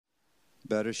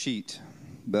Bereshit,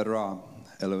 bara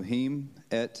Elohim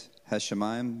et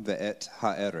hashamayim ve'et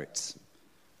haaretz.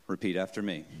 Repeat after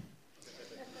me.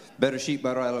 Bereshit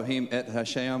bara Elohim et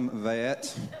Hashem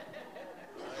ve'et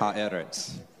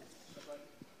haaretz.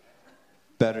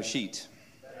 Bereshit,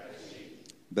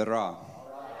 bara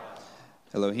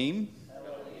Elohim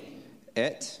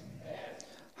et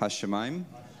hashamayim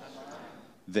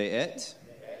ve'et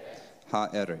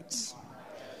haaretz.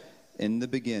 In the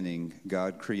beginning,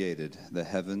 God created the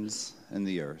heavens and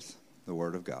the earth. The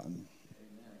Word of God.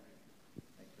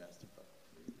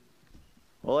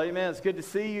 Well, amen. It's good to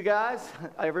see you guys.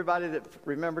 Everybody that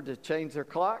remembered to change their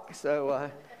clock. So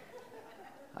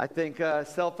I think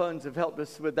cell phones have helped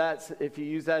us with that. If you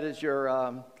use that as your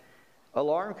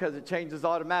alarm, because it changes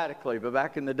automatically. But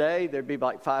back in the day, there'd be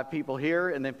like 5 people here,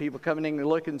 and then people coming in and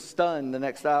looking stunned the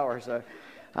next hour. So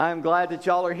I'm glad that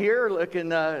y'all are here,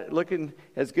 looking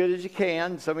as good as you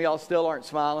can. Some of y'all still aren't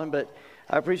smiling, but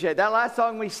I appreciate it. That last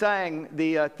song we sang,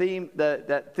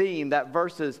 that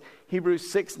verse is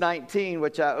Hebrews 6:19,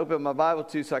 which I opened my Bible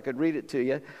to so I could read it to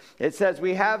you. It says,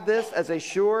 "We have this as a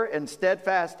sure and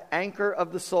steadfast anchor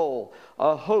of the soul,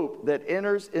 a hope that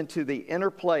enters into the inner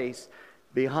place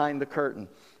behind the curtain."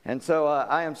 And so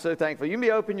I am so thankful. You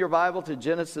may open your Bible to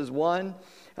Genesis 1,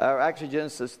 or actually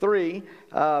Genesis 3.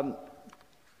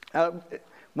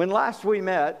 When last we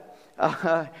met,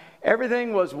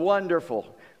 everything was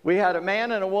wonderful. We had a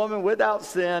man and a woman without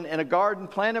sin in a garden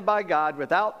planted by God,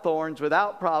 without thorns,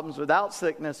 without problems, without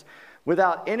sickness,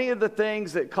 without any of the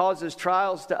things that causes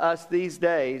trials to us these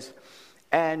days.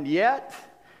 And yet,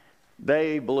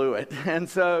 they blew it. And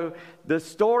so the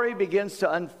story begins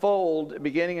to unfold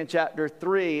beginning in chapter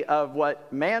 3 of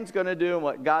what man's going to do and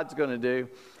what God's going to do.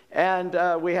 And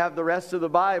we have the rest of the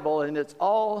Bible, and it's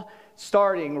all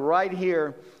starting right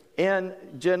here in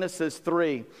Genesis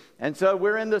 3. And so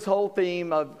we're in this whole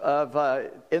theme of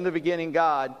in the beginning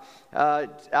God,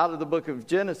 out of the book of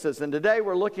Genesis. And today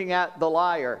we're looking at the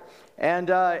liar. And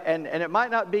it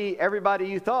might not be everybody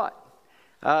you thought.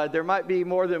 There might be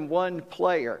more than one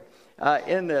player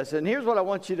in this. And here's what I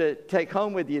want you to take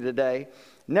home with you today.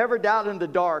 Never doubt in the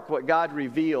dark what God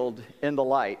revealed in the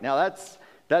light. Now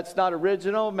that's not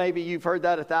original. Maybe you've heard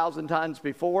that 1,000 times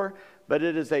before. But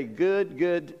it is a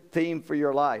good theme for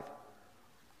your life.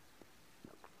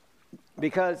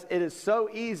 Because it is so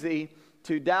easy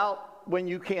to doubt when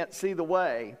you can't see the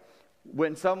way,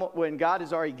 when God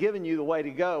has already given you the way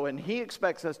to go, and He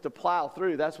expects us to plow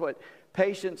through. That's what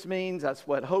patience means. That's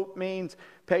what hope means.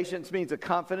 Patience means a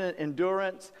confident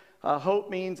endurance. Hope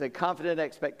means a confident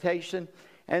expectation.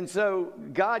 And so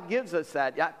God gives us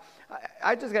that.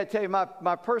 I just got to tell you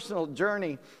my personal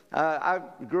journey. I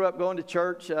grew up going to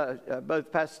church.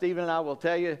 Both Pastor Stephen and I will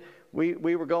tell you,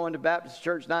 we were going to Baptist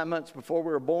church 9 months before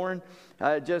we were born.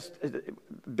 Just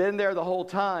been there the whole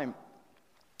time.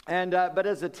 And but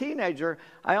as a teenager,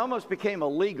 I almost became a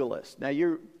legalist. Now,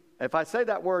 if I say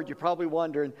that word, you're probably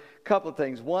wondering a couple of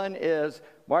things. One is,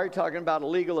 why are you talking about a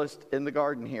legalist in the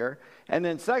garden here? And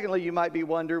then secondly, you might be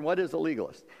wondering, what is a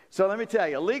legalist? So let me tell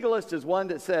you, a legalist is one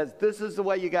that says, this is the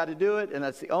way you got to do it, and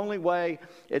that's the only way.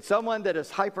 It's someone that is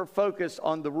hyper-focused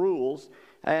on the rules,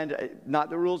 and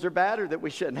not the rules are bad or that we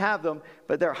shouldn't have them,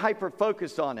 but they're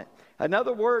hyper-focused on it.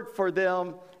 Another word for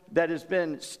them that has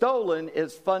been stolen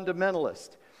is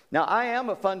fundamentalist. Now, I am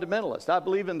a fundamentalist. I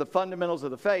believe in the fundamentals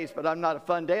of the faith, but I'm not a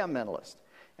fundamentalist.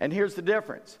 And here's the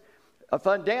difference. A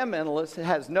fundamentalist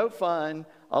has no fun,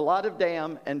 a lot of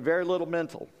damn, and very little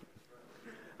mental.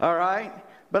 All right?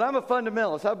 But I'm a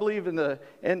fundamentalist. I believe in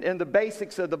the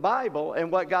basics of the Bible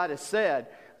and what God has said.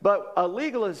 But a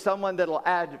legalist is someone that will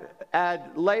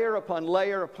add layer upon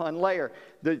layer upon layer.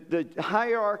 The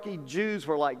hierarchy Jews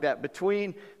were like that.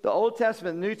 Between the Old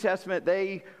Testament and the New Testament,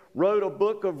 they wrote a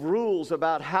book of rules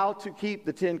about how to keep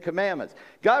the 10 Commandments.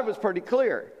 God was pretty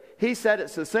clear. He said it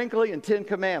succinctly in 10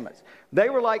 Commandments. They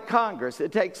were like Congress.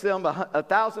 It takes them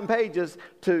 1,000 pages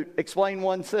to explain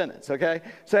one sentence, okay?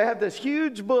 So they have this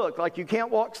huge book, like you can't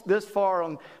walk this far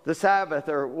on the Sabbath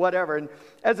or whatever. And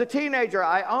as a teenager,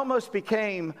 I almost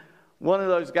became one of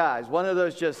those guys, one of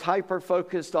those just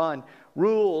hyper-focused on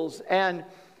rules. And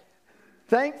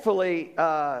thankfully,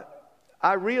 I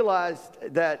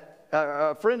realized that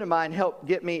a friend of mine helped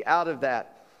get me out of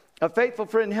that. A faithful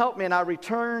friend helped me, and I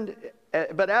returned.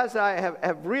 But as I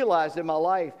have realized in my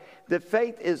life, that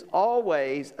faith is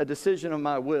always a decision of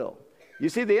my will. You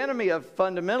see, the enemy of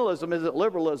fundamentalism isn't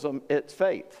liberalism, it's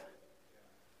faith.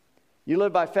 You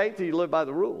live by faith or you live by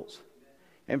the rules.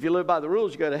 And if you live by the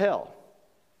rules, you go to hell.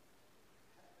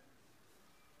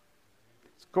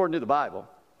 It's according to the Bible.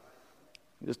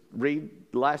 Just read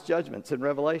the last judgments in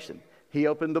Revelation. He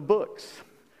opened the books.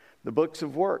 the books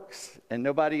of works, and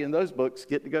nobody in those books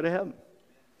get to go to heaven.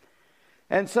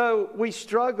 And so we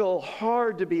struggle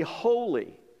hard to be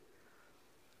holy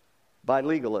by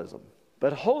legalism.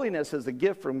 But holiness is a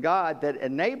gift from God that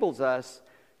enables us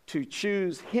to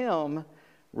choose Him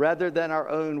rather than our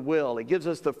own will. It gives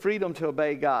us the freedom to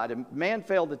obey God. And man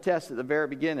failed the test at the very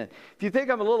beginning. If you think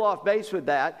I'm a little off base with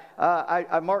that,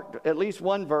 I marked at least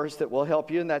one verse that will help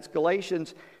you, and that's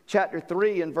Galatians chapter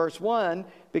 3 and verse 1,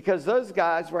 because those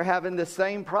guys were having the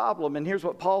same problem. And here's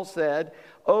what Paul said: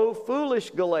 "O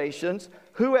foolish Galatians,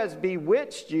 who has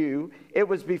bewitched you? It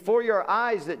was before your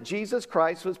eyes that Jesus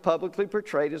Christ was publicly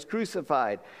portrayed as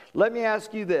crucified. Let me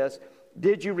ask you this: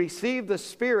 did you receive the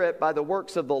Spirit by the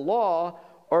works of the law,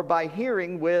 or by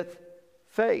hearing with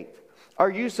faith? Are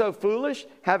you so foolish?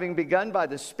 Having begun by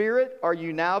the Spirit, are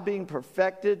you now being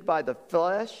perfected by the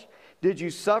flesh? Did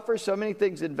you suffer so many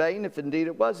things in vain, if indeed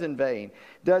it was in vain?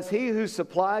 Does he who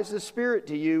supplies the Spirit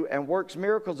to you and works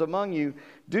miracles among you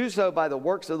do so by the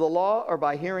works of the law, or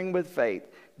by hearing with faith?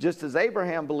 Just as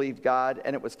Abraham believed God,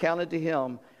 and it was counted to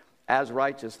him as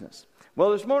righteousness."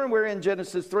 Well, this morning we're in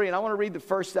Genesis 3, and I want to read the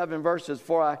first 7 verses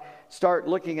before I start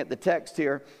looking at the text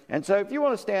here. And so if you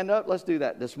want to stand up, let's do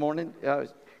that this morning.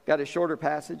 Got a shorter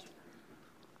passage.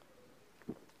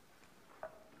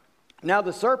 "Now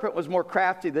the serpent was more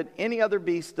crafty than any other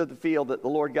beast of the field that the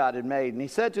Lord God had made. And he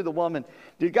said to the woman,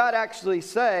 'Did God actually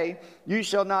say, you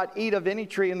shall not eat of any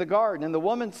tree in the garden?' And the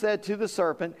woman said to the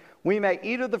serpent, 'We may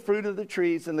eat of the fruit of the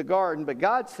trees in the garden, but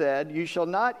God said, you shall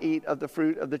not eat of the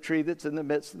fruit of the tree that's in the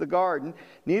midst of the garden,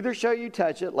 neither shall you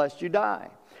touch it, lest you die.'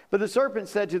 But the serpent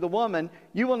said to the woman,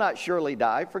 'You will not surely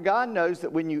die, for God knows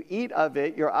that when you eat of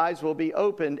it, your eyes will be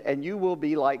opened, and you will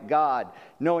be like God,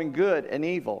 knowing good and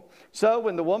evil.' So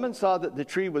when the woman saw that the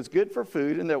tree was good for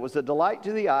food, and that it was a delight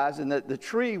to the eyes, and that the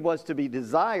tree was to be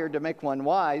desired to make one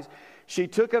wise, she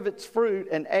took of its fruit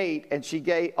and ate, and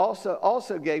she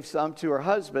also gave some to her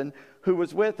husband who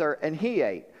was with her, and he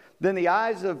ate. Then the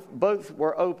eyes of both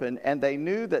were opened, and they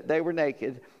knew that they were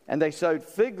naked, and they sewed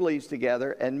fig leaves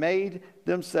together and made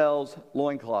themselves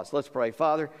loincloths." Let's pray.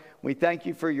 Father, we thank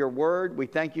you for your word. We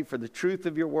thank you for the truth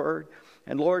of your word.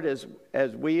 And Lord, as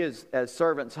we as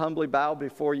servants humbly bow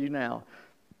before you now,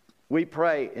 we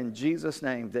pray in Jesus'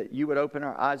 name that you would open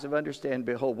our eyes of understanding,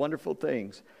 behold wonderful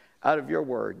things out of your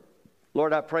word.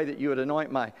 Lord, I pray that you would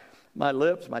anoint my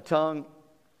lips, my tongue,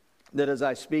 that as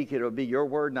I speak, it will be your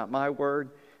word, not my word.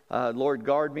 Lord,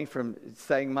 guard me from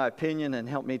saying my opinion, and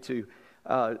help me to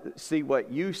see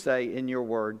what you say in your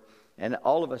word, and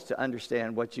all of us to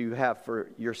understand what you have for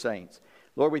your saints.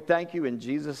 Lord, we thank you in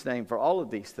Jesus' name for all of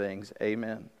these things.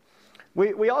 Amen.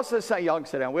 We also sang, y'all can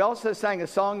sit down. We also sang a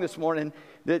song this morning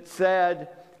that said,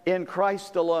 "In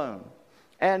Christ alone."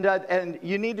 And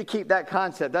you need to keep that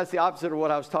concept. That's the opposite of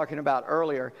what I was talking about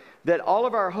earlier, that all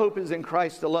of our hope is in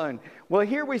Christ alone. Well,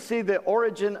 here we see the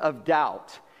origin of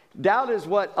doubt. Doubt is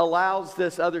what allows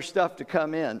this other stuff to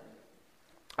come in.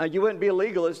 You wouldn't be a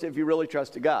legalist if you really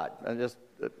trusted God. Just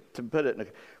to put it in a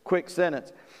quick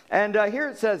sentence. And here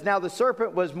it says, "Now the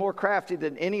serpent was more crafty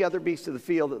than any other beast of the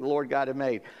field that the Lord God had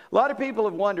made." A lot of people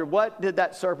have wondered, what did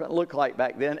that serpent look like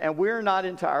back then? And we're not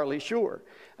entirely sure.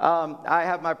 I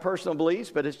have my personal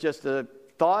beliefs, but it's just a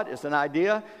thought. It's an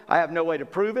idea. I have no way to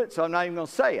prove it, so I'm not even going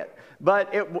to say it.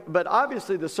 But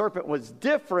obviously the serpent was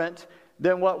different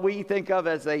than what we think of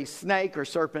as a snake or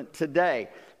serpent today,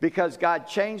 because God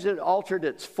changed it, altered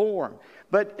its form.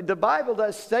 But the Bible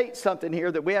does state something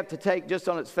here that we have to take just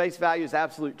on its face value as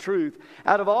absolute truth.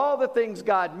 Out of all the things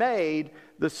God made,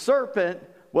 the serpent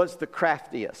was the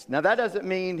craftiest. Now, that doesn't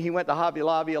mean he went to Hobby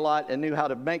Lobby a lot and knew how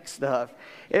to make stuff.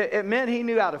 It meant he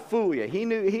knew how to fool you. He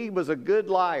knew he was a good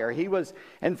liar.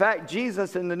 In fact,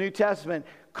 Jesus in the New Testament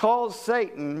calls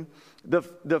Satan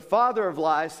the father of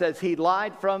lies, says he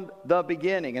lied from the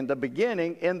beginning. In the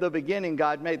beginning,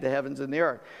 God made the heavens and the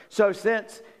earth. So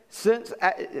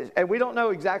and we don't know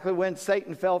exactly when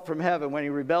Satan fell from heaven, when he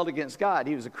rebelled against God.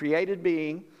 He was a created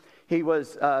being. He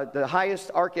was the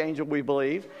highest archangel, we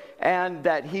believe, and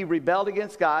that he rebelled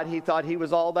against God. He thought he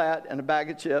was all that and a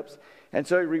bag of chips. And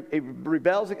so he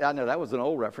rebels. I know that was an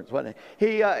old reference, wasn't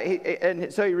it?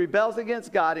 And so he rebels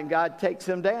against God, and God takes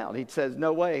him down. He says,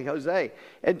 "No way, Jose."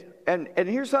 And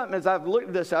here's something, as I've looked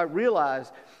at this, I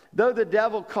realize, though the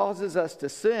devil causes us to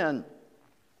sin,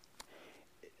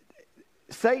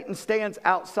 Satan stands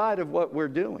outside of what we're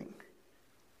doing.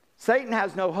 Satan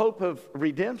has no hope of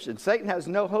redemption. Satan has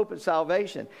no hope of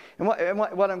salvation. And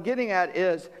what I'm getting at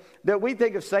is that we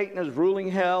think of Satan as ruling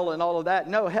hell and all of that.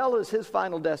 No, hell is his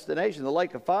final destination, the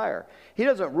lake of fire. He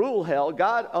doesn't rule hell.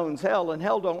 God owns hell, and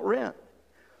hell don't rent.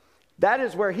 that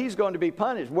is where he's going to be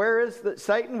punished. Where is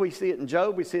Satan? We see it in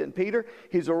Job. We see it in Peter.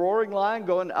 He's a roaring lion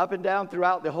going up and down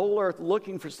throughout the whole earth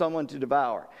looking for someone to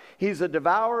devour. He's a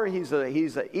devourer. He's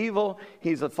a evil.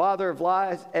 He's a father of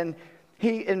lies. And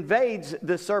he invades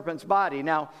the serpent's body.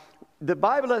 Now, the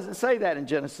Bible doesn't say that in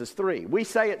Genesis 3. We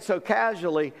say it so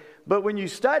casually, but when you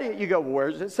study it, you go, well,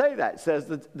 where does it say that? It says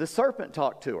the serpent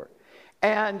talked to her.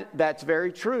 And that's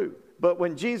very true. But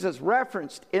when Jesus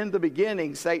referenced in the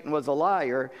beginning Satan was a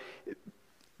liar,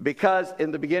 because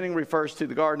in the beginning refers to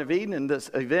the Garden of Eden in this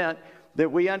event,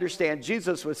 that we understand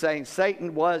Jesus was saying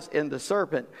Satan was in the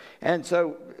serpent. And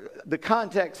so the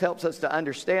context helps us to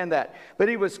understand that. But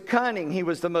he was cunning. He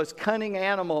was the most cunning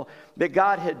animal that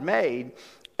God had made.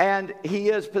 And he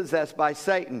is possessed by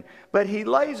Satan. But he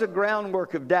lays a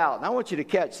groundwork of doubt. And I want you to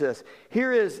catch this.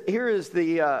 Here is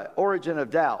the origin of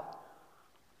doubt.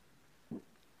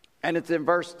 And it's in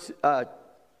verse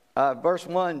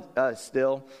 1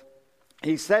 still.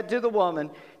 He said to the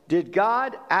woman, did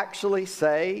God actually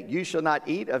say, you shall not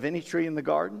eat of any tree in the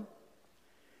garden?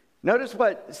 Notice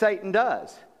what Satan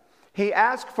does. He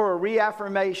asked for a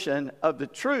reaffirmation of the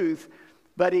truth,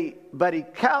 but he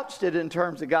couched it in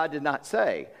terms that God did not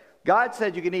say. God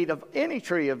said you can eat of any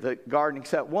tree of the garden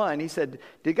except one. He said,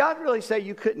 did God really say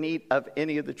you couldn't eat of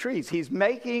any of the trees? He's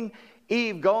making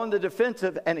Eve go on the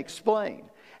defensive and explain.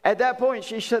 At that point,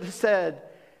 she should have said,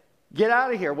 get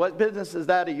out of here. What business is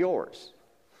that of yours?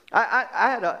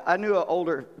 I knew an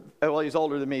older, well, he's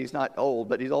older than me. He's not old,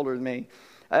 but he's older than me.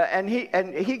 And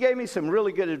he gave me some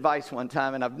really good advice one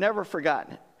time, and I've never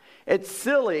forgotten it. It's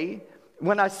silly.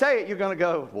 When I say it, you're going to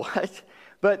go, what?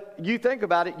 But you think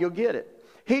about it, you'll get it.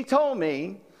 He told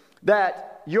me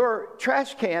that your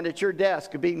trash can at your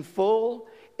desk being full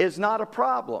is not a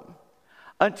problem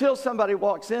until somebody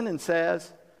walks in and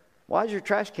says, why is your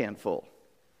trash can full?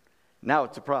 Now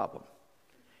it's a problem.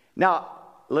 Now,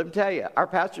 let me tell you, our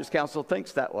pastor's council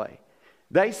thinks that way.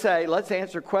 They say, let's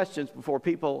answer questions before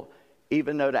people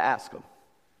even know to ask them.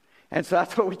 And so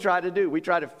that's what we try to do. We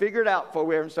try to figure it out before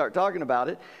we ever start talking about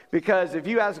it. Because if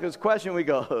you ask us a question, we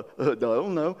go, I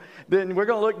don't know. Then we're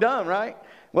going to look dumb, right?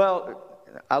 Well,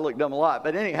 I look dumb a lot.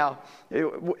 But anyhow,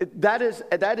 that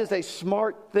is a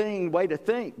smart way to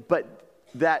think. But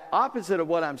that opposite of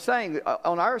what I'm saying,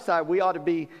 on our side, we ought to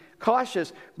be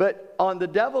cautious. But on the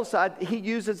devil's side, he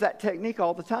uses that technique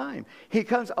all the time. He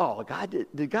comes, oh, God,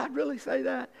 did God really say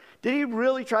that? Did he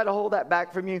really try to hold that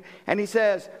back from you? And he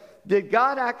says, did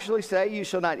God actually say you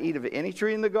shall not eat of any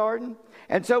tree in the garden?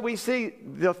 And so we see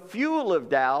the fuel of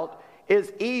doubt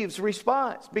is Eve's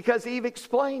response because Eve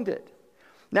explained it.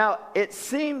 Now, it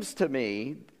seems to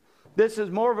me this is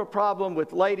more of a problem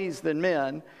with ladies than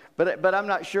men, but I'm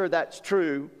not sure that's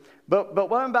true. But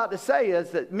what I'm about to say is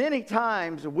that many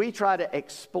times we try to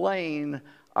explain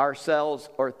ourselves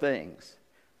or things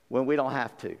when we don't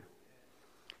have to.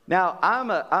 Now, I'm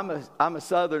a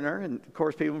Southerner, and of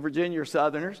course people in Virginia are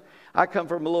Southerners. I come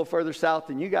from a little further south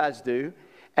than you guys do.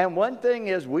 And one thing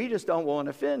is we just don't want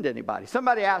to offend anybody.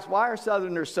 Somebody asked, why are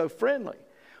Southerners so friendly?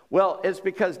 Well, it's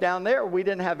because down there we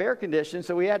didn't have air conditioning,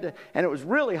 so we had to, and it was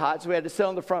really hot, so we had to sit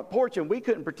on the front porch, and we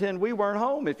couldn't pretend we weren't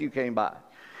home if you came by.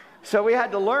 So we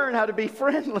had to learn how to be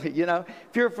friendly, you know.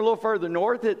 If you're a little further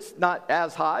north, it's not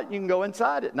as hot. You can go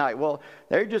inside at night. Well,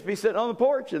 they'd just be sitting on the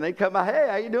porch, and they'd come by, hey,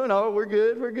 how you doing? Oh, we're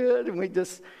good.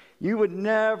 And you would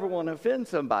never want to offend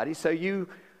somebody. So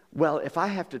well, if I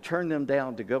have to turn them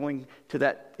down to going to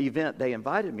that event they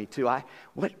invited me to,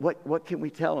 what can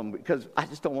we tell them? Because I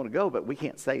just don't want to go, but we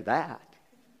can't say that.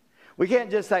 We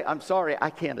can't just say, I'm sorry, I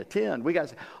can't attend. We got to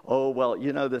say, oh, well,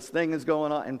 you know, this thing is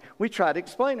going on. And we try to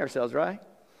explain ourselves, right?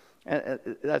 And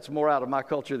that's more out of my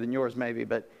culture than yours maybe,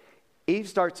 but Eve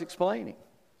starts explaining.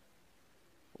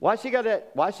 Why she got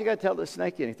to tell the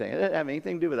snake anything? It didn't have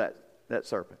anything to do with that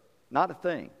serpent. Not a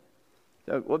thing.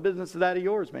 So what business is that of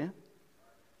yours, man?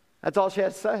 That's all she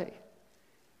had to say.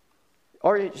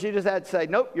 Or she just had to say,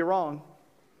 nope, you're wrong.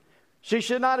 She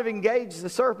should not have engaged the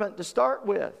serpent to start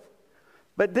with.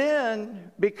 But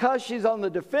then, because she's on the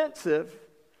defensive,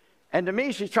 and to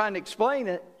me she's trying to explain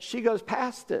it, she goes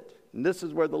past it. And this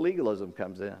is where the legalism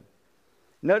comes in.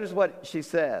 Notice what she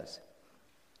says.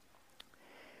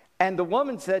 And the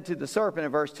woman said to the serpent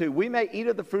in verse 2, we may eat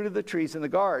of the fruit of the trees in the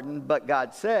garden, but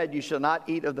God said, you shall not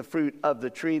eat of the fruit of the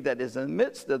tree that is in the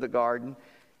midst of the garden,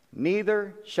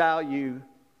 neither shall you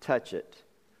touch it.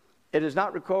 It is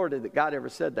not recorded that God ever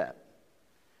said that.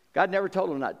 God never told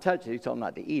him not to touch it. He told him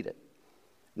not to eat it.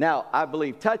 Now, I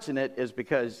believe touching it is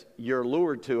because you're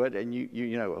lured to it and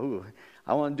you know, ooh,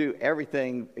 I want to do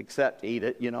everything except eat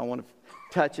it. You know, I want to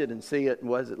touch it and see it and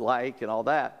what is it like and all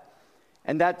that.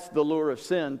 And that's the lure of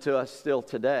sin to us still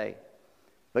today.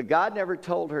 But God never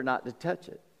told her not to touch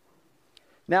it.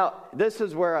 Now, this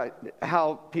is where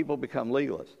how people become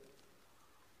legalists.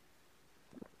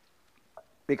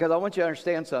 Because I want you to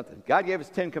understand something. God gave us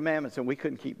 10 commandments and we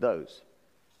couldn't keep those.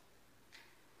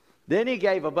 Then he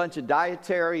gave a bunch of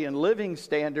dietary and living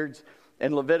standards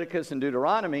in Leviticus and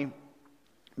Deuteronomy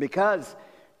because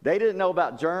they didn't know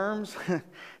about germs.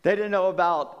 They didn't know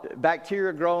about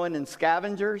bacteria growing in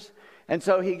scavengers. And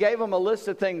so he gave them a list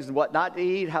of things, what not to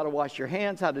eat, how to wash your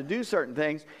hands, how to do certain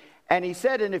things. And he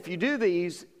said, and if you do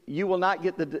these, you will not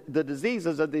get the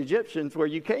diseases of the Egyptians where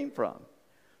you came from.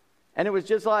 And it was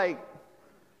just like,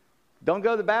 don't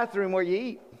go to the bathroom where you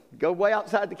eat. Go way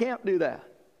outside the camp, do that.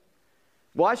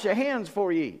 Wash your hands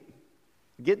before you eat.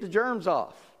 Get the germs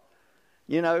off.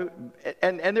 You know,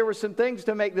 and there were some things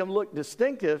to make them look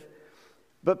distinctive.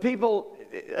 But people,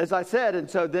 as I said, and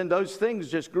so then those things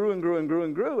just grew and grew and grew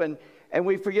and grew. And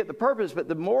we forget the purpose. But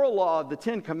the moral law of the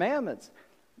 10 Commandments,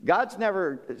 God's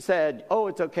never said, oh,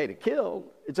 it's okay to kill.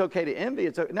 It's okay to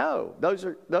envy. No, those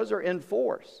are in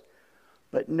force.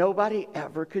 But nobody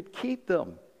ever could keep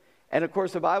them. And of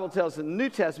course, the Bible tells us in the New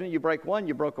Testament, you break one,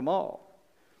 you broke them all.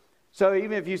 So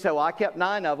even if you say, well, I kept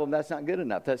 9 of them, that's not good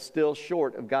enough. That's still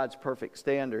short of God's perfect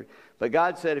standard. But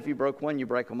God said if you broke one, you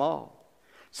break them all.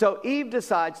 So Eve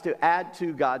decides to add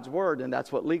to God's word, and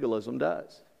that's what legalism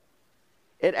does.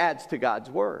 It adds to God's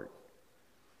word.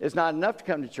 It's not enough to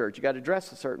come to church. You got to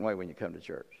dress a certain way when you come to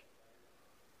church.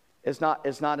 It's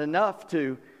not enough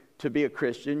to be a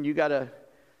Christian. You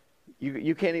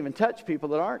can't even touch people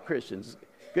that aren't Christians.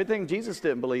 Good thing Jesus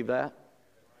didn't believe that.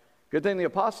 Good thing the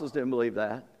apostles didn't believe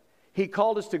that. He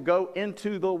called us to go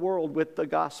into the world with the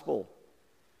gospel.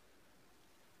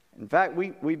 In fact,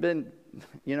 we've been,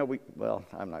 well,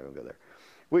 I'm not going to go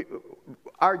there.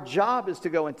 Our job is to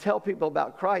go and tell people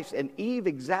about Christ, and Eve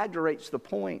exaggerates the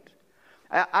point.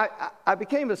 I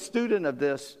became a student of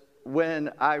this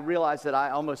when I realized that I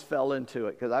almost fell into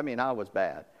it, because, I was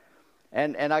bad.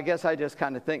 And I guess I just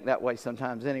kind of think that way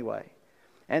sometimes anyway.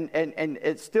 And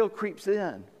it still creeps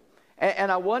in.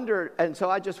 And I wonder, and so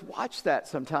I just watch that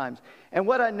sometimes. And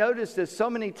what I noticed is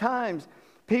so many times,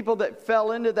 people that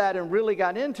fell into that and really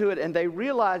got into it, and they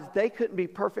realized they couldn't be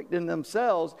perfect in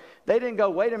themselves, they didn't go,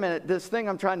 wait a minute, this thing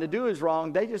I'm trying to do is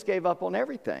wrong. They just gave up on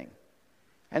everything.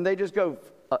 And they just go,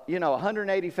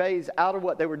 180 phase out of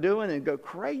what they were doing and go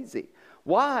crazy.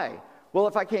 Why? Well,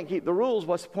 if I can't keep the rules,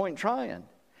 what's the point in trying?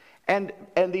 And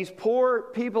these poor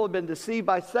people have been deceived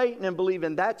by Satan and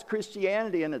believing that's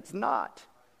Christianity, and it's not.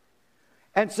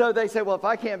 And so they say, well, if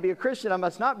I can't be a Christian, I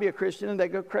must not be a Christian, and they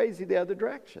go crazy the other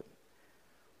direction.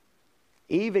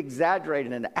 Eve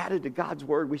exaggerated and added to God's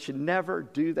word. We should never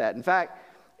do that. In fact,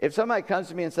 if somebody comes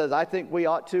to me and says, I think we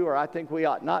ought to, or I think we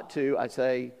ought not to, I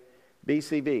say,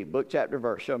 BCV, book, chapter,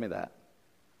 verse, show me that.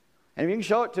 And if you can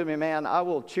show it to me, man, I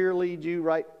will cheerlead you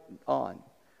right on.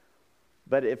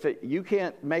 But if you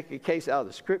can't make a case out of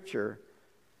the scripture,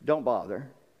 don't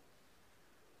bother.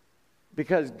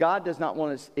 Because God does not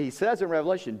want us, he says in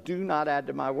Revelation, do not add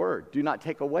to my word. Do not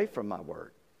take away from my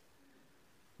word.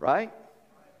 Right?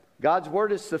 God's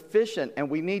word is sufficient, and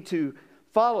we need to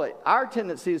follow it. Our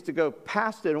tendency is to go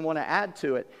past it and want to add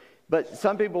to it. But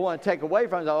some people want to take away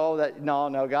from it.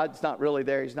 No, God's not really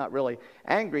there. He's not really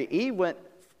angry. Eve went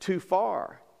too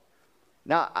far.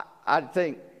 Now, I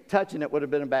think touching it would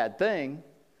have been a bad thing,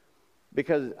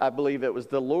 because I believe it was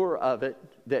the lure of it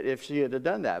that if she had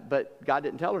done that. But God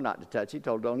didn't tell her not to touch. He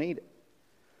told her, don't eat it.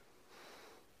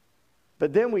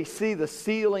 But then we see the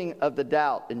sealing of the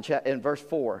doubt in verse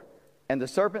 4. And the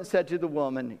serpent said to the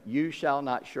woman, you shall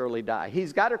not surely die.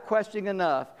 He's got her questioning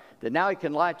enough that now he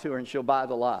can lie to her and she'll buy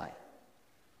the lie.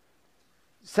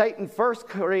 Satan first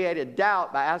created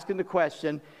doubt by asking the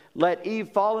question, let Eve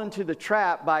fall into the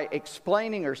trap by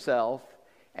explaining herself,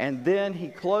 and then he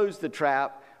closed the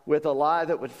trap with a lie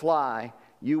that would fly,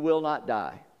 you will not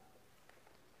die.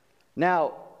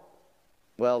 Now,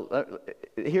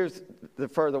 here's the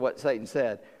further what Satan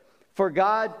said. For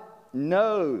God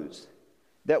knows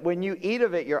that when you eat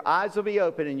of it, your eyes will be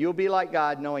open and you'll be like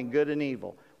God, knowing good and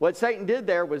evil. What Satan did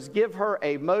there was give her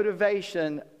a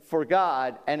motivation for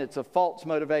God, and it's a false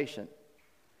motivation.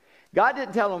 God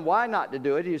didn't tell them why not to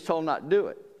do it. He just told them not to do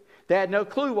it. They had no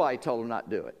clue why he told them not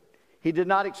to do it. He did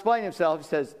not explain himself. He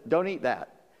says, don't eat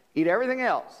that. Eat everything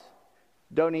else.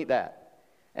 Don't eat that.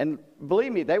 And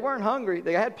believe me, they weren't hungry.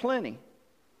 They had plenty.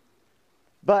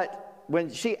 But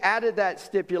when she added that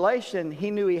stipulation,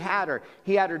 he knew he had her.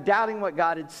 He had her doubting what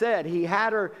God had said. He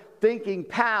had her thinking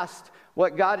past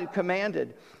what God had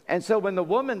commanded. And so when the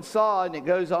woman saw, and it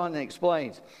goes on and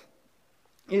explains,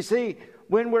 you see,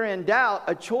 when we're in doubt,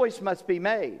 a choice must be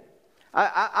made.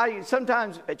 I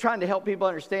sometimes, trying to help people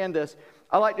understand this,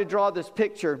 I like to draw this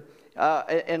picture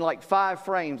in like 5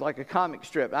 frames, like a comic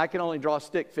strip. I can only draw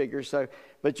stick figures,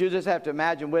 but you just have to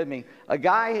imagine with me. A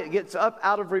guy gets up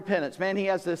out of repentance. Man, he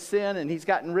has this sin and he's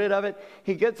gotten rid of it.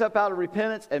 He gets up out of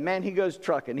repentance and man, he goes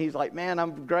trucking. He's like, man,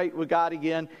 I'm great with God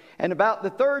again. And about the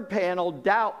 3rd panel,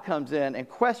 doubt comes in and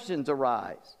questions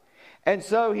arise. And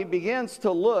so he begins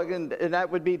to look, and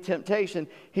that would be temptation.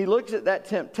 He looks at that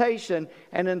temptation,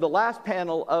 and in the last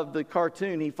panel of the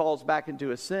cartoon, he falls back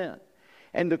into a sin.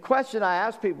 And the question I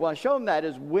ask people when I show them that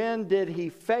is, when did he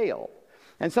fail?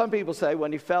 And some people say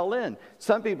when he fell in.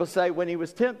 Some people say when he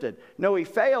was tempted. No, he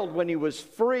failed when he was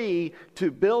free to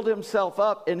build himself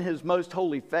up in his most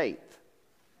holy faith.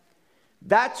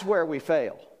 That's where we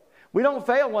fail. We don't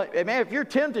fail when, man, if you're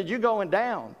tempted, you're going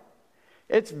down.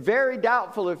 It's very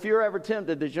doubtful if you're ever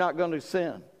tempted that you're not going to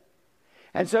sin.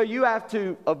 And so you have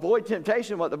to avoid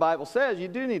temptation, what the Bible says. You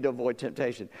do need to avoid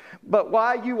temptation. But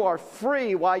while you are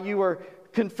free, while you are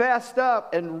confessed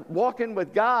up and walking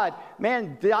with God,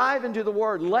 man, dive into the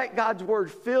Word. Let God's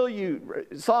Word fill you.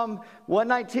 Psalm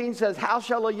 119 says, how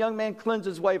shall a young man cleanse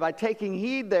his way? By taking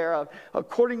heed thereof,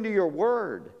 according to your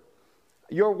Word.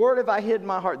 Your Word have I hid in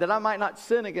my heart, that I might not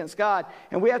sin against God.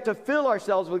 And we have to fill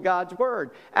ourselves with God's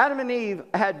Word. Adam and Eve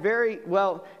had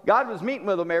God was meeting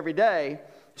with them every day.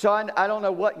 So I don't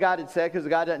know what God had said, because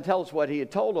God doesn't tell us what he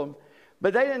had told them.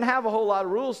 But they didn't have a whole lot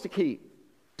of rules to keep.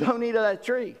 Don't eat of that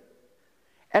tree.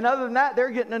 And other than that, they're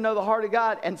getting to know the heart of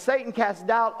God. And Satan casts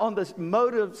doubt on the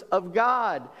motives of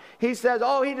God. He says,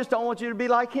 he just don't want you to be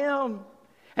like him.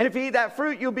 And if you eat that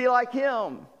fruit, you'll be like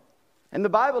him. And the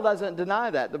Bible doesn't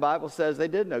deny that. The Bible says they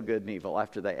did know good and evil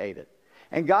after they ate it.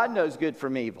 And God knows good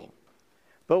from evil.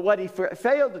 But what he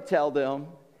failed to tell them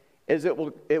is it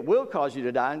will cause you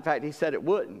to die. In fact, he said it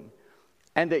wouldn't.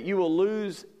 And that you will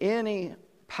lose any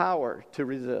power to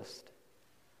resist.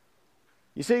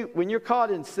 You see, when you're caught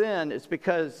in sin, it's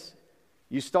because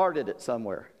you started it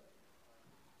somewhere.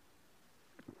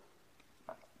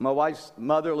 My wife's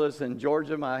mother lives in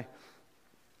Georgia. My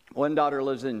one daughter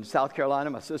lives in South Carolina.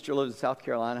 My sister lives in South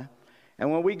Carolina.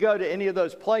 And when we go to any of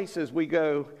those places, we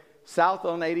go south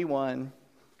on 81,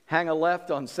 hang a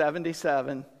left on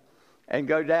 77, and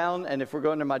go down. And if we're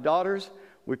going to my daughter's,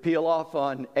 we peel off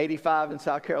on 85 in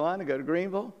South Carolina, go to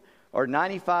Greenville, or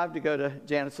 95 to go to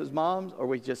Janice's mom's, or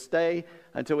we just stay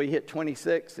until we hit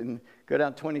 26 and go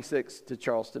down 26 to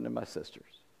Charleston and my sister's.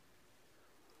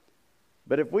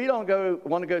 But if we don't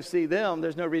want to go see them,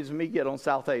 there's no reason me to get on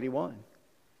South 81.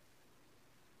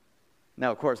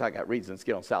 Now, of course, I got reasons to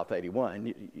get on South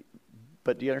 81,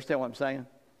 but do you understand what I'm saying?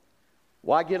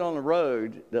 Why get on a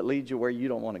road that leads you where you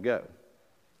don't want to go?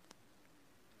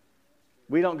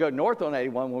 We don't go north on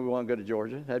 81 when we want to go to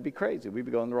Georgia. That'd be crazy. We'd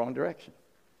be going the wrong direction.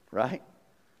 Right?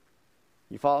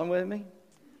 You following with me?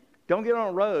 Don't get on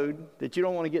a road that you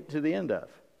don't want to get to the end of.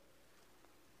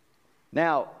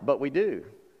 Now, but we do.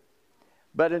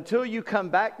 But until you come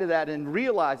back to that and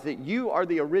realize that you are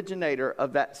the originator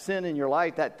of that sin in your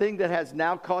life, that thing that has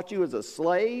now caught you as a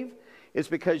slave, is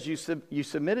because you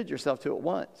submitted yourself to it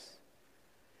once.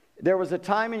 There was a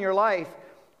time in your life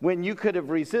when you could have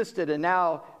resisted, and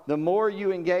now the more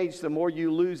you engage, the more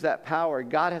you lose that power.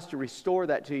 God has to restore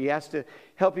that to you. He has to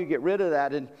help you get rid of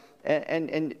that.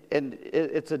 And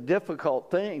it's a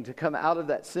difficult thing to come out of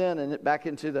that sin and back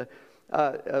into the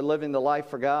living the life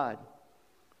for God.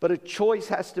 But a choice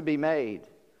has to be made.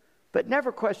 But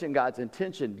never question God's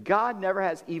intention. God never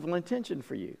has evil intention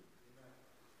for you.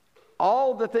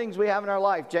 All the things we have in our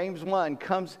life, James 1,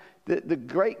 comes, the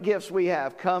great gifts we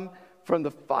have come from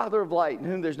the Father of light, in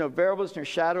whom there's no variableness nor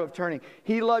shadow of turning.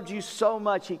 He loved you so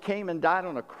much, he came and died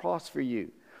on a cross for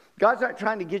you. God's not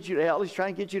trying to get you to hell, he's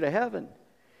trying to get you to heaven.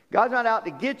 God's not out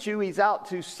to get you, he's out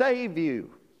to save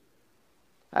you.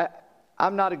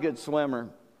 I'm not a good swimmer.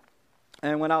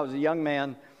 And when I was a young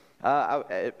man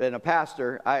and a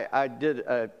pastor, I did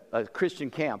a Christian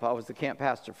camp. I was the camp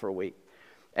pastor for a week.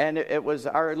 And it was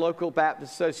our local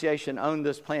Baptist Association owned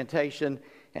this plantation,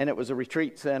 and it was a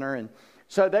retreat center. And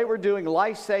so they were doing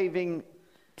life-saving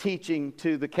teaching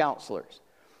to the counselors.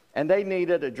 And they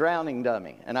needed a drowning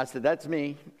dummy. And I said, that's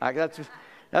me.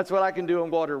 That's what I can do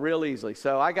in water real easily.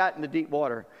 So I got in the deep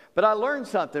water. But I learned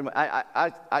something.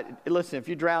 Listen, if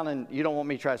you're drowning, you don't want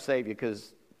me to try to save you,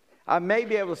 because I may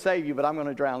be able to save you, but I'm going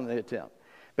to drown in the attempt.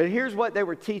 But here's what they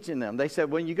were teaching them. They said,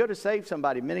 when you go to save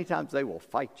somebody, many times they will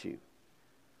fight you.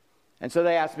 And so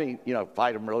they asked me,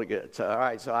 fight them really good. So, all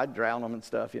right, so I'd drown them and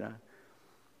stuff,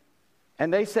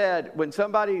 And they said, when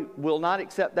somebody will not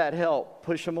accept that help,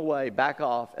 push them away, back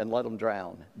off, and let them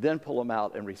drown. Then pull them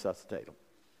out and resuscitate them.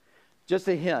 Just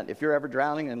a hint, if you're ever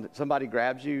drowning and somebody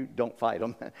grabs you, don't fight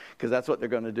them, because that's what they're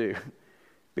going to do.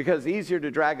 Because it's easier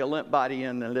to drag a limp body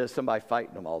in than it is somebody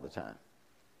fighting them all the time.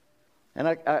 And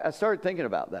I started thinking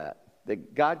about that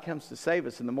God comes to save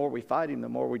us, and the more we fight him, the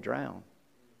more we drown.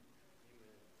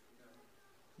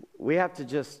 We have to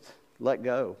just let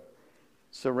go,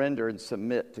 surrender, and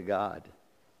submit to God.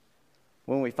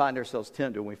 When we find ourselves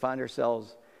tempted, when we find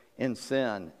ourselves in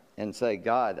sin, and say,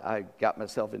 God, I got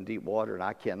myself in deep water and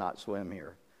I cannot swim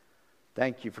here.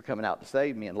 Thank you for coming out to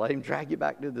save me, and let him drag you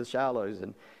back to the shallows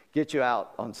and get you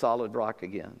out on solid rock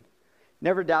again.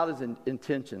 Never doubt his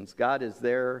intentions. God is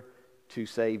there to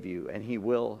save you, and he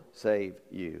will save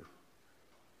you.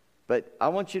 But I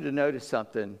want you to notice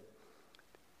something.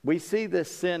 We see this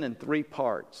sin in 3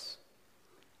 parts.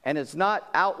 And it's not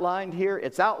outlined here.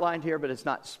 It's outlined here, but it's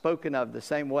not spoken of the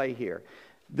same way here.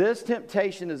 This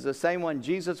temptation is the same one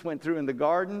Jesus went through in the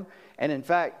garden. And in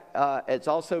fact, it's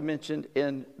also mentioned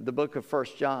in the book of 1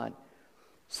 John.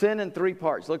 Sin in 3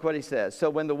 parts. Look what he says. So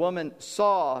when the woman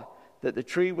saw that the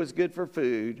tree was good for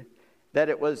food, that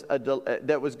it was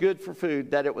good for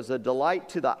food, that it was a delight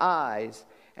to the eyes,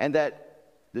 and that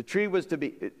the tree was to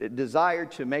be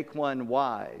desired to make one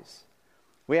wise.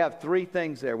 We have 3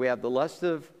 things there. We have the lust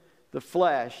of the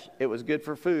flesh. It was good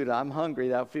for food. I'm hungry.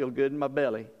 That'll feel good in my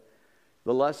belly.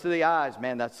 The lust of the eyes,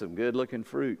 man, that's some good-looking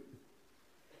fruit.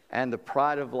 And the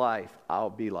pride of life,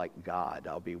 I'll be like God.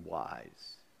 I'll be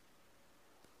wise.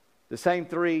 The same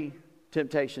 3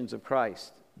 temptations of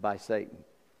Christ by Satan.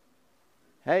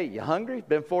 Hey, you hungry? It's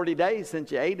been 40 days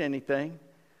since you ate anything.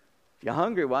 If you're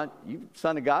hungry, why, you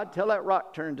son of God, tell that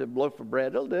rock turn to a loaf of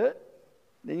bread. It'll do it.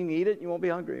 Then you can eat it and you won't be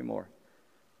hungry anymore.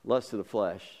 Lust of the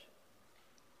flesh.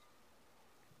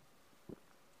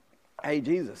 Hey,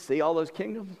 Jesus, see all those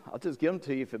kingdoms? I'll just give them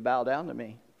to you if you bow down to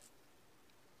me.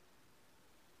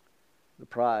 The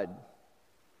pride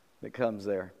that comes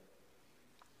there.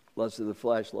 Lust of the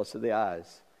flesh, lust of the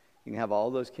eyes. You can have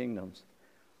all those kingdoms.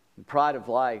 The pride of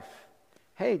life.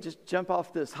 Hey, just jump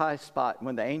off this high spot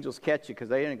when the angels catch you, because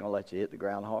they ain't going to let you hit the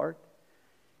ground hard.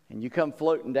 And you come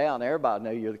floating down, everybody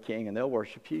know you're the king, and they'll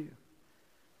worship you.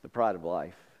 The pride of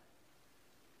life.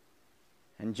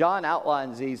 And John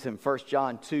outlines these in 1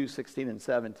 John 2, 16 and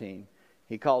 17.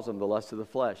 He calls them the lust of the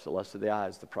flesh, the lust of the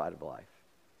eyes, the pride of life.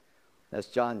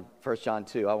 That's 1 John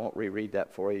 2. I won't reread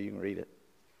that for you. You can read it.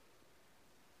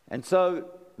 And so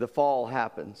the fall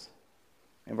happens.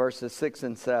 In verses 6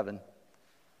 and 7.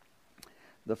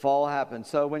 The fall happened.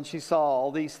 So when she saw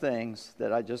all these things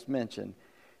that I just mentioned,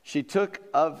 she took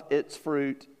of its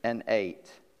fruit and ate.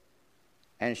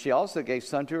 And she also gave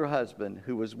some to her husband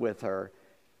who was with her,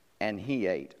 and he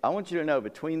ate. I want you to know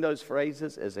between those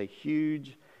phrases is a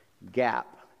huge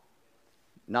gap.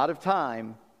 Not of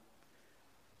time,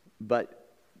 but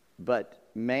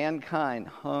mankind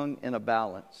hung in a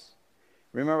balance.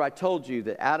 Remember, I told you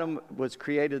that Adam was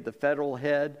created the federal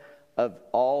head of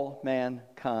all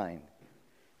mankind.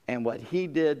 And what he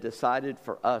did decided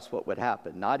for us what would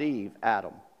happen. Not Eve,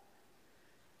 Adam.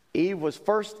 Eve was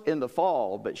first in the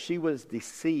fall, but she was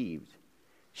deceived.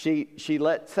 She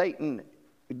let Satan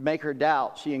make her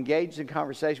doubt. She engaged in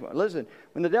conversation. Listen,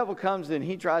 when the devil comes in,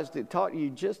 he tries to talk to you,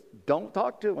 just don't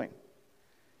talk to him.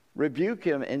 Rebuke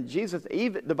him. And Jesus,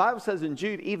 even the Bible says in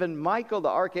Jude, even Michael the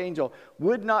archangel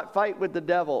would not fight with the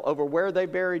devil over where they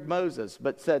buried Moses,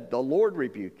 but said, the Lord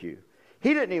rebuke you.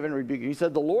 He didn't even rebuke you. He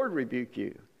said, the Lord rebuke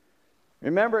you.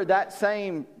 Remember, that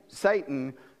same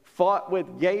Satan fought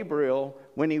with Gabriel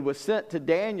when he was sent to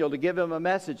Daniel to give him a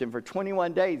message. And for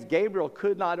 21 days, Gabriel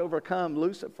could not overcome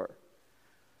Lucifer.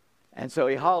 And so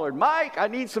he hollered, Mike, I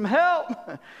need some help.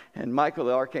 And Michael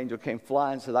the archangel came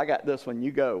flying and said, I got this one,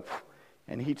 you go.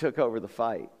 And he took over the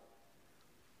fight.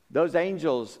 Those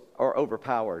angels are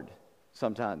overpowered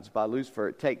sometimes by Lucifer.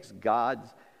 It takes God's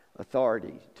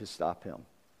authority to stop him.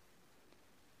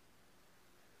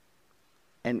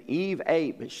 And Eve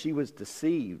ate, but she was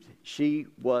deceived. She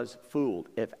was fooled.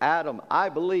 I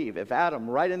believe if Adam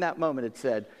right in that moment had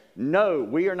said, no,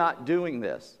 we are not doing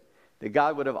this, that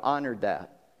God would have honored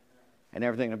that and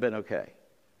everything would have been okay.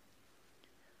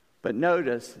 But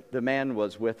notice the man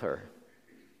was with her.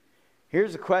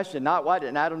 Here's the question, not why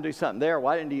didn't Adam do something there?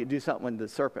 Why didn't he do something when the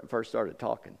serpent first started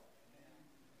talking?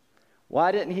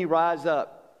 Why didn't he rise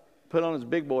up, put on his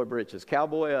big boy britches,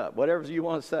 cowboy up, whatever you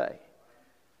want to say,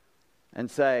 and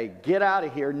say, get out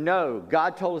of here. No,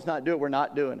 God told us not to do it. We're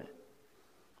not doing it.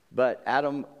 But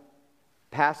Adam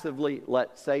passively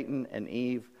let Satan and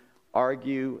Eve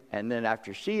argue. And then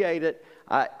after she ate it,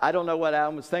 I don't know what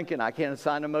Adam was thinking. I can't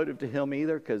assign a motive to him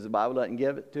either because the Bible doesn't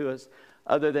give it to us.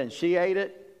 Other than she ate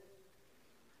it.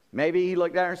 Maybe he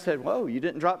looked at her and said, whoa, you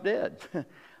didn't drop dead.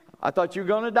 I thought you were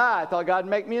going to die. I thought God would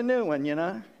make me a new one, you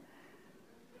know.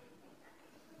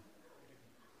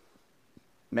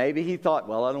 Maybe he thought,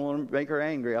 well, I don't want to make her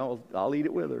angry. I'll eat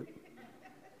it with her.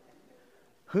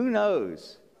 Who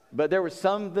knows? But there was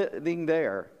something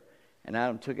there. And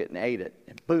Adam took it and ate it.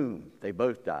 And boom, they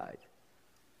both died.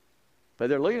 But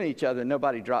they're looking at each other and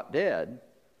nobody dropped dead.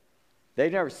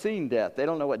 They've never seen death. They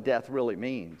don't know what death really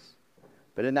means.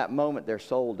 But in that moment, their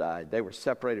soul died. They were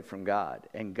separated from God.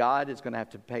 And God is going to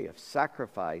have to pay a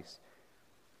sacrifice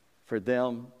for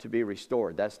them to be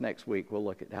restored. That's next week. We'll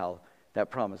look at how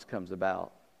that promise comes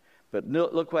about. But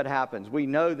look what happens. We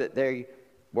know that they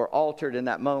were altered in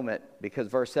that moment because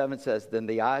verse 7 says, then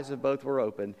the eyes of both were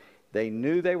opened. They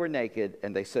knew they were naked,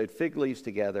 and they sewed fig leaves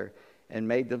together and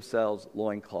made themselves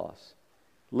loincloths.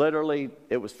 Literally,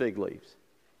 it was fig leaves.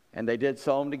 And they did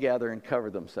sew them together and cover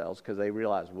themselves because they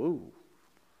realized, woo,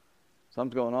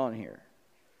 something's going on here.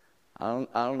 I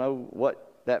don't know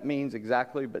what that means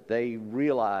exactly, but they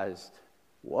realized,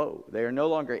 whoa, they are no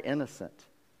longer innocent.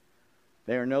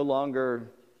 They are no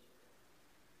longer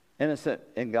innocent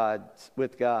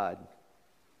with God.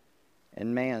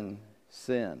 And man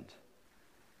sinned.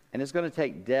 And it's going to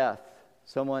take death,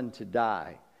 someone to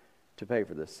die, to pay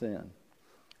for this sin.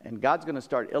 And God's going to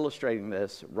start illustrating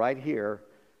this right here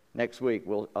next week.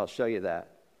 I'll show you that.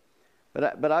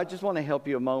 But I just want to help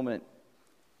you a moment.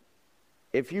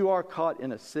 If you are caught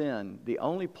in a sin, the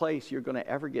only place you're going to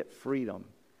ever get freedom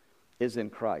is in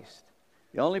Christ.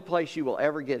 The only place you will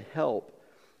ever get help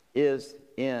is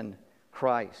in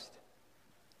Christ.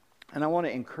 And I want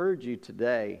to encourage you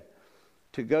today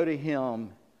to go to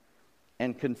Him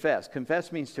and confess.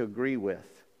 Confess means to agree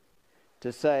with.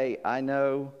 To say, I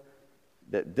know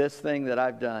that this thing that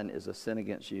I've done is a sin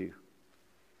against you.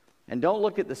 And don't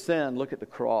look at the sin, look at the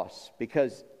cross.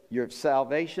 Because your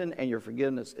salvation and your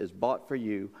forgiveness is bought for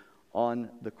you on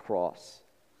the cross.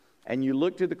 And you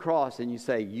look to the cross and you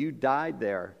say, you died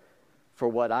there for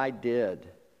what I did.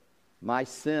 My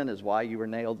sin is why you were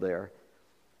nailed there.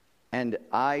 And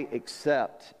I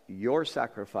accept your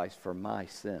sacrifice for my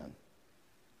sin.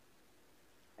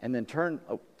 And then turn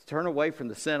away from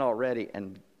the sin already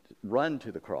and run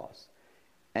to the cross.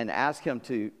 And ask Him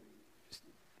to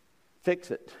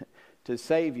fix it, to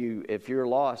save you. If you're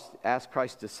lost, ask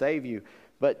Christ to save you.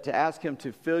 But to ask Him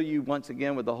to fill you once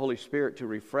again with the Holy Spirit, to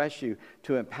refresh you,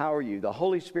 to empower you. The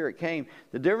Holy Spirit came.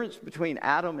 The difference between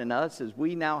Adam and us is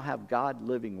we now have God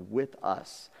living with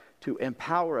us to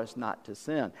empower us not to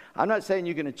sin. I'm not saying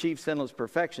you can achieve sinless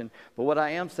perfection, but what I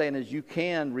am saying is you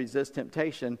can resist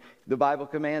temptation. The Bible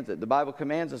commands it. The Bible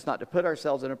commands us not to put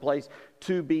ourselves in a place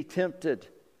to be tempted.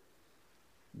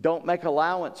 Don't make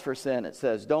allowance for sin, it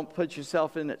says. Don't put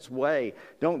yourself in its way.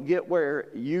 Don't get where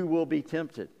you will be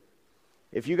tempted.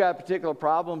 If you got a particular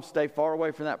problem, stay far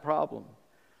away from that problem.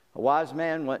 A wise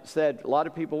man once said, a lot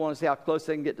of people want to see how close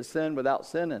they can get to sin without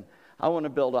sinning. I want to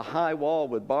build a high wall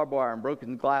with barbed wire and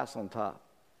broken glass on top.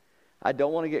 I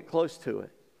don't want to get close to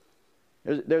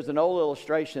it. There's an old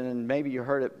illustration, and maybe you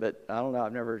heard it, but I don't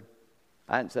know.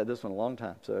 I hadn't said this one in a long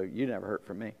time, so you never heard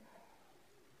from me.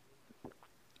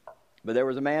 But there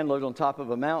was a man lived on top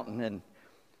of a mountain, and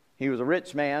he was a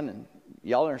rich man, and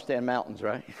y'all understand mountains,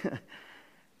 right?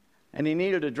 And he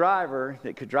needed a driver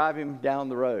that could drive him down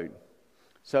the road.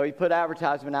 So he put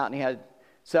advertisement out, and he had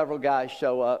several guys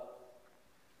show up.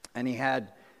 And he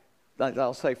had,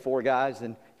 I'll say 4 guys,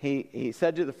 and he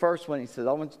said to the first one, he said,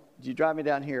 I want you to drive me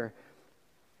down here.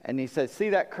 And he said, see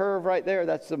that curve right there?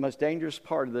 That's the most dangerous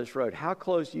part of this road. How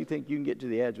close do you think you can get to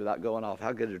the edge without going off?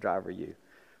 How good a driver are you?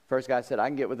 First guy said, I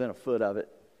can get within a foot of it,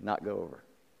 not go over.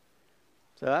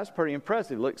 So that's pretty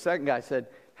impressive. Look, second guy said,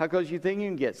 how close do you think you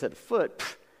can get? Said, a foot.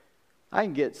 Pfft, I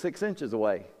can get 6 inches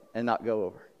away and not go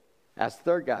over. Asked the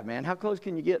third guy, man, how close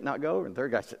can you get and not go over? And the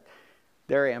third guy said,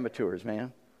 they're amateurs,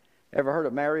 man. Ever heard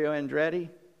of Mario Andretti?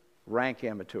 Rank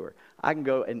amateur. I can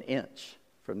go an inch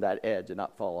from that edge and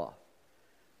not fall off.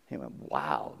 He went,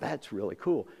 wow, that's really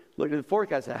cool. Looked at the fourth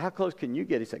guy and said, how close can you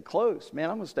get? He said, close. Man,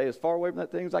 I'm going to stay as far away from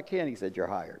that thing as I can. He said, you're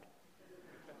hired.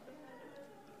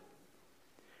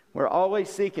 We're always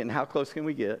seeking, how close can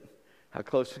we get? How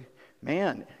close?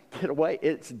 Man, get away.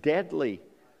 It's deadly.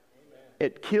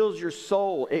 It kills your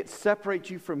soul. It separates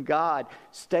you from God.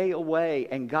 Stay away.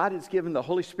 And God has given the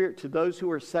Holy Spirit to those who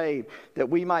are saved that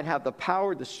we might have the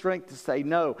power, the strength to say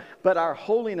no. But our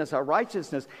holiness, our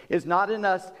righteousness is not in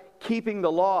us keeping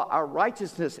the law. Our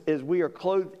righteousness is we are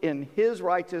clothed in His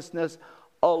righteousness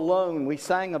alone. We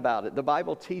sang about it. The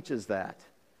Bible teaches that.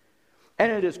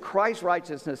 And it is Christ's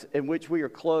righteousness in which we are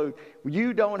clothed.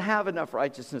 You don't have enough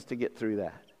righteousness to get through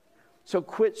that. So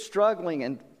quit struggling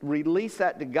and release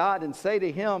that to God and say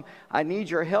to Him, I need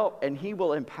your help, and He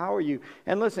will empower you.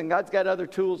 And listen, God's got other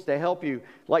tools to help you,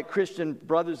 like Christian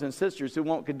brothers and sisters who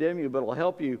won't condemn you, but will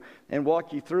help you and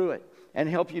walk you through it. and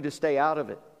help you to stay out of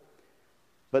it.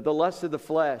 But the lust of the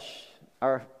flesh,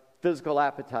 our physical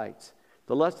appetites,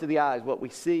 the lust of the eyes, what we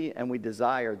see and we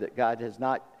desire that God has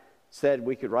not said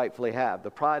we could rightfully have,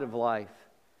 the pride of life,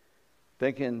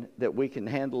 thinking that we can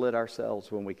handle it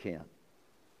ourselves when we can't.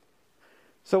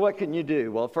 So what can you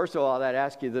do? Well, first of all, I'd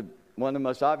ask you one of the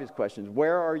most obvious questions.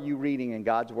 Where are you reading in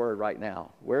God's Word right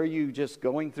now? Where are you just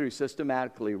going through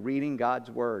systematically reading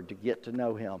God's Word to get to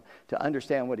know Him, to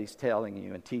understand what He's telling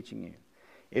you and teaching you?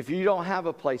 If you don't have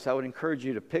a place, I would encourage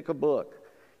you to pick a book.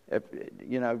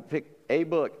 Pick a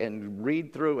book and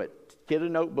read through it. Get a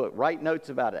notebook. Write notes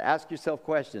about it. Ask yourself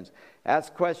questions.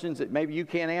 Ask questions that maybe you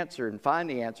can't answer and find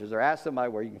the answers, or ask somebody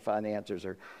where you can find the answers,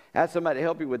 or ask somebody to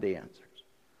help you with the answers.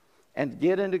 And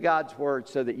get into God's Word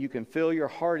so that you can fill your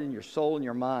heart and your soul and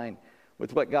your mind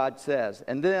with what God says.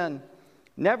 And then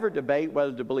never debate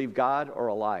whether to believe God or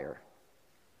a liar.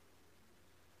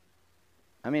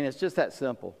 I mean, it's just that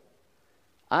simple.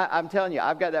 I'm telling you,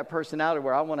 I've got that personality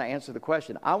where I want to answer the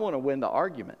question. I want to win the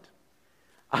argument.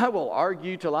 I will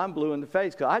argue till I'm blue in the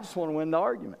face because I just want to win the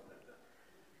argument.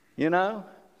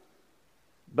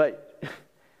 But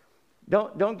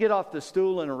don't get off the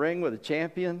stool in a ring with a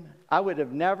champion. I would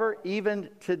have never, even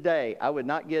today, I would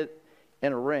not get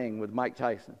in a ring with Mike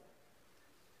Tyson.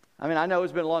 I mean, I know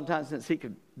it's been a long time since he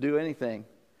could do anything.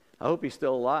 I hope he's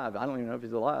still alive. I don't even know if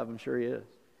he's alive. I'm sure he is.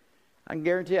 I can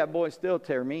guarantee that boy still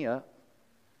tear me up.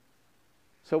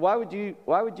 So why would you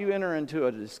enter into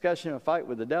a discussion, a fight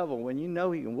with the devil when you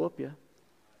know he can whoop you?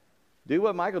 Do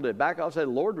what Michael did. Back off, say, the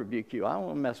Lord rebuke you. I don't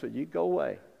want to mess with you. Go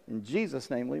away. In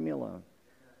Jesus' name, leave me alone.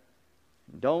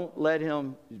 Don't let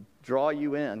him draw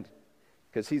you in,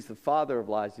 because he's the father of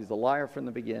lies. He's a liar from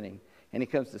the beginning, and he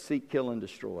comes to seek, kill, and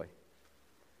destroy.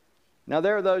 Now,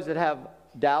 there are those that have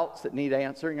doubts that need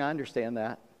answering. I understand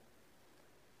that.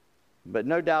 But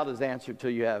no doubt is answered till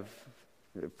you have,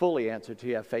 fully answered till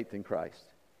you have faith in Christ.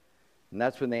 And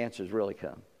that's when the answers really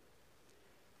come.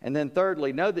 And then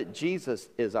thirdly, know that Jesus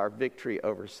is our victory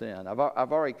over sin. I've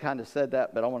already kind of said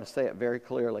that, but I want to say it very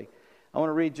clearly. I want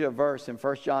to read you a verse in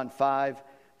 1 John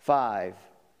 5:5.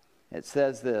 It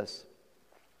says this.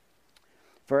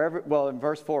 In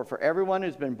verse 4, for everyone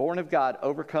who's been born of God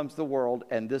overcomes the world,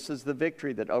 and this is the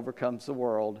victory that overcomes the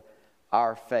world,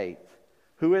 our faith.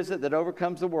 Who is it that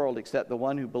overcomes the world except the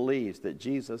one who believes that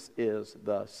Jesus is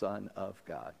the Son of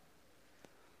God?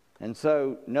 And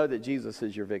so know that Jesus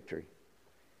is your victory.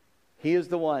 He is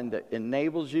the one that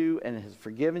enables you and has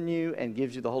forgiven you and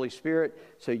gives you the Holy Spirit,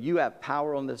 so you have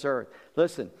power on this earth.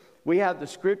 Listen, we have the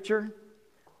Scripture,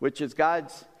 which is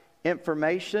God's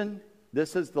information.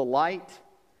 This is the light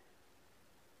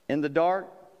in the dark,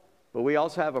 but we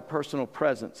also have a personal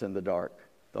presence in the dark.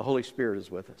 The Holy Spirit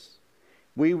is with us.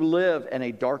 We live in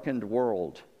a darkened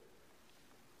world.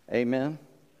 Amen?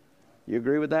 You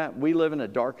agree with that? We live in a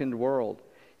darkened world.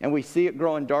 And we see it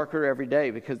growing darker every day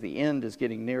because the end is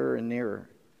getting nearer and nearer.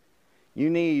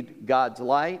 You need God's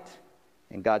light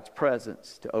and God's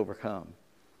presence to overcome.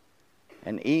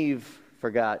 And Eve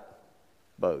forgot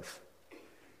both.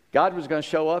 God was going to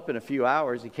show up in a few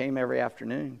hours. He came every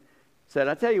afternoon. Said,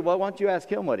 I tell you what, why don't you ask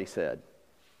him what he said?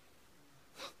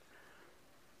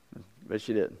 But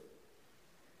she didn't.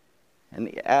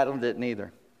 And Adam didn't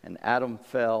either. And Adam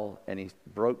fell and he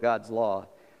broke God's law.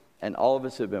 And all of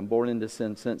us have been born into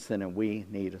sin since then, and we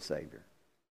need a Savior.